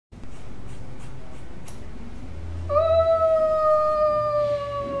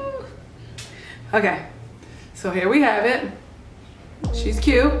Okay, so here we have it. She's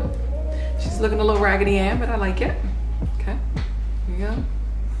cute. She's looking a little Raggedy Ann, but I like it. Okay, here you go.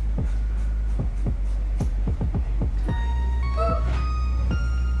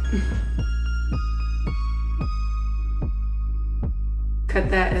 Cut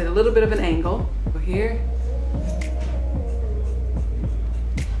that at a little bit of an angle. Go here.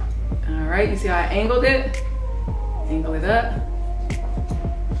 All right, you see how I angled it? Angle it up.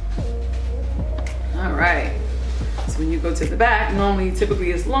 All right, so when you go to the back, normally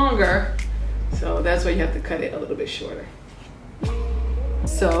typically it's longer, so that's why you have to cut it a little bit shorter.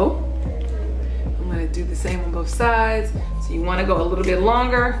 So I'm gonna do the same on both sides. So you wanna go a little bit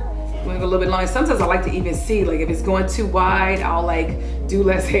longer. You wanna go a little bit longer. Sometimes I like to even see, like if it's going too wide, I'll like do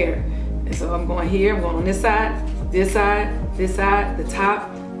less hair. And so I'm going here, I'm going on this side, this side, this side, the top,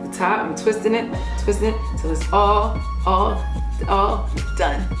 I'm twisting it till it's all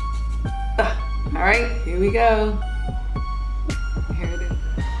done. All right, here we go. Here it is.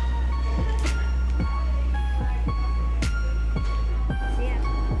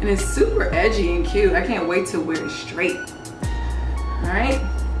 And it's super edgy and cute. I can't wait to wear it straight. All right,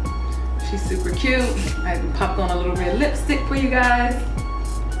 she's super cute. I even popped on a little red lipstick for you guys.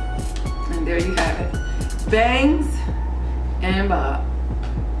 And there you have it. Bangs and bob.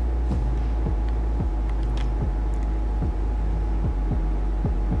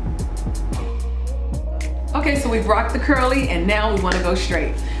 Okay, so we've rocked the curly and now we want to go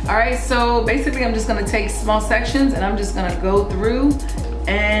straight. All right, so basically I'm just going to take small sections and I'm just going to go through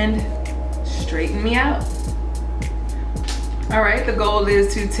and straighten me out. All right, the goal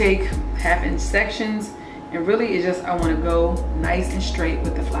is to take 1/2 inch sections and really it's just I want to go nice and straight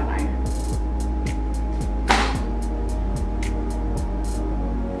with the flat iron.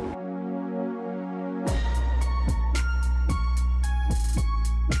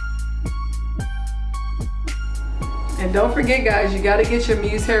 And don't forget guys, you gotta get your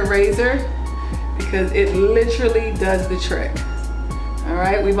Muze Hair razor because it literally does the trick. All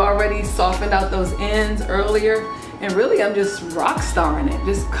right, we've already softened out those ends earlier and really I'm just rock starring it,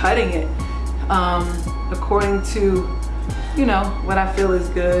 just cutting it according to, you know, what I feel is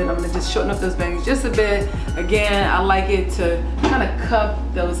good. I'm gonna just shorten up those bangs just a bit. Again, I like it to kind of cup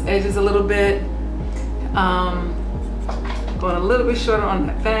those edges a little bit. Going a little bit shorter on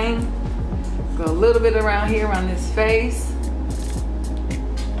that bang. Go a little bit around here, around this face.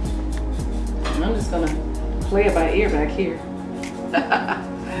 And I'm just gonna play it by ear back here.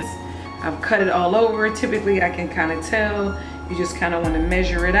 I've cut it all over. Typically I can kind of tell. You just kind of want to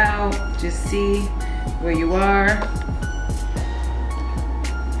measure it out. Just see where you are.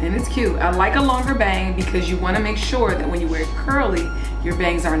 And it's cute. I like a longer bang because you want to make sure that when you wear curly, your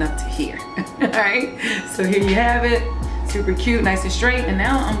bangs aren't up to here. All right, so here you have it. Super cute, nice and straight. And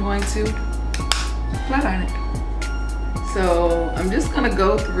now I'm going to flat iron it. So I'm just gonna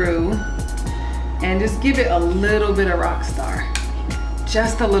go through and just give it a little bit of rock star.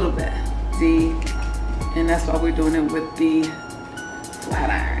 Just a little bit. See? And that's why we're doing it with the flat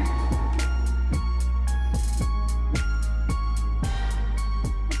iron.